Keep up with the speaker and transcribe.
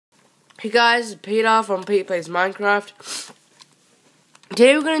Hey guys, Peter from Pete Plays Minecraft.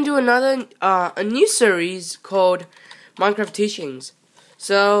 Today we're gonna do another a new series called Minecraft Teachings.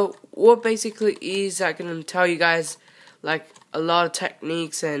 So what basically is I'm gonna tell you guys like a lot of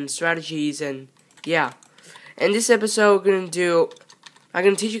techniques and strategies and yeah. In this episode I'm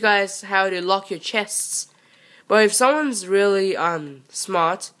gonna teach you guys how to lock your chests. But if someone's really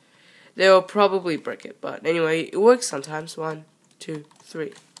smart, they'll probably break it. But anyway, it works sometimes. 1, 2,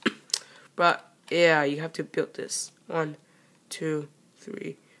 3. But yeah, you have to build this. 1, 2,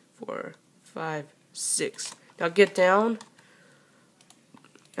 3, 4, 5, 6. Now get down.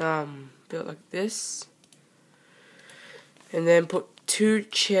 Build like this, and then put 2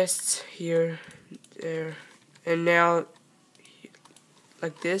 chests here, there, and now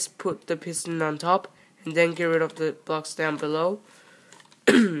like this. Put the piston on top, and then get rid of the blocks down below.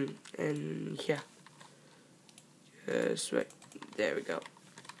 And yeah, just right there we go.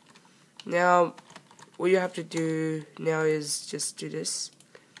 Now, what you have to do now is just do this.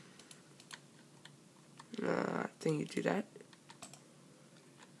 I think you do that.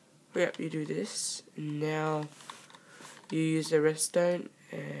 Yep, you do this. Now, you use the redstone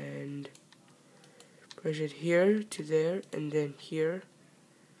and push it here to there, and then here.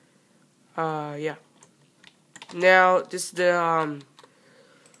 Yeah. Now, this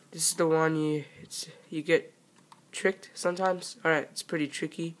is the one you get tricked sometimes. Alright, it's pretty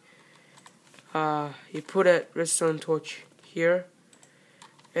tricky. You put a redstone torch here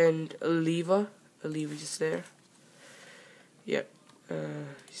and a lever just there. Yep,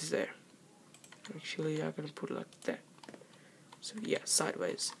 just there. Actually, I'm gonna put it like that. So yeah,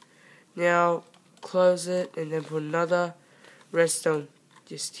 sideways. Now close it and then put another redstone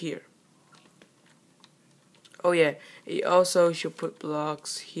just here. Oh yeah, you also should put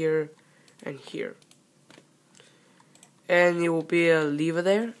blocks here and here. And it will be a lever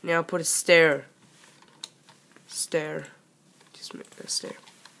there. Now put a stair. Just make a stair.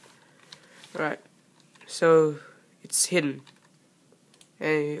 Alright. So it's hidden.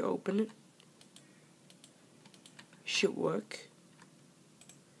 And you open it. Should work.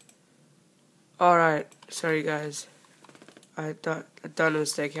 Alright. Sorry guys. I done a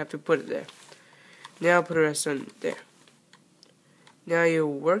mistake. You have to put it there. Now put a redstone there. Now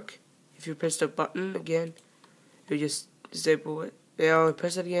you'll work. If you press the button again, you just disable it. Now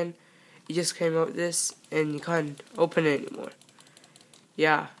press it again, you just came out with this and you can't open it anymore.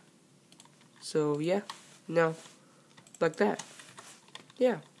 Yeah. So yeah, no, like that.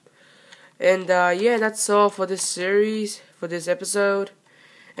 Yeah. And yeah, that's all for this series, for this episode.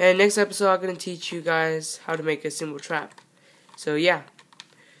 And next episode I'm gonna teach you guys how to make a simple trap. So yeah,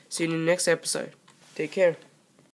 see you in the next episode. Take care.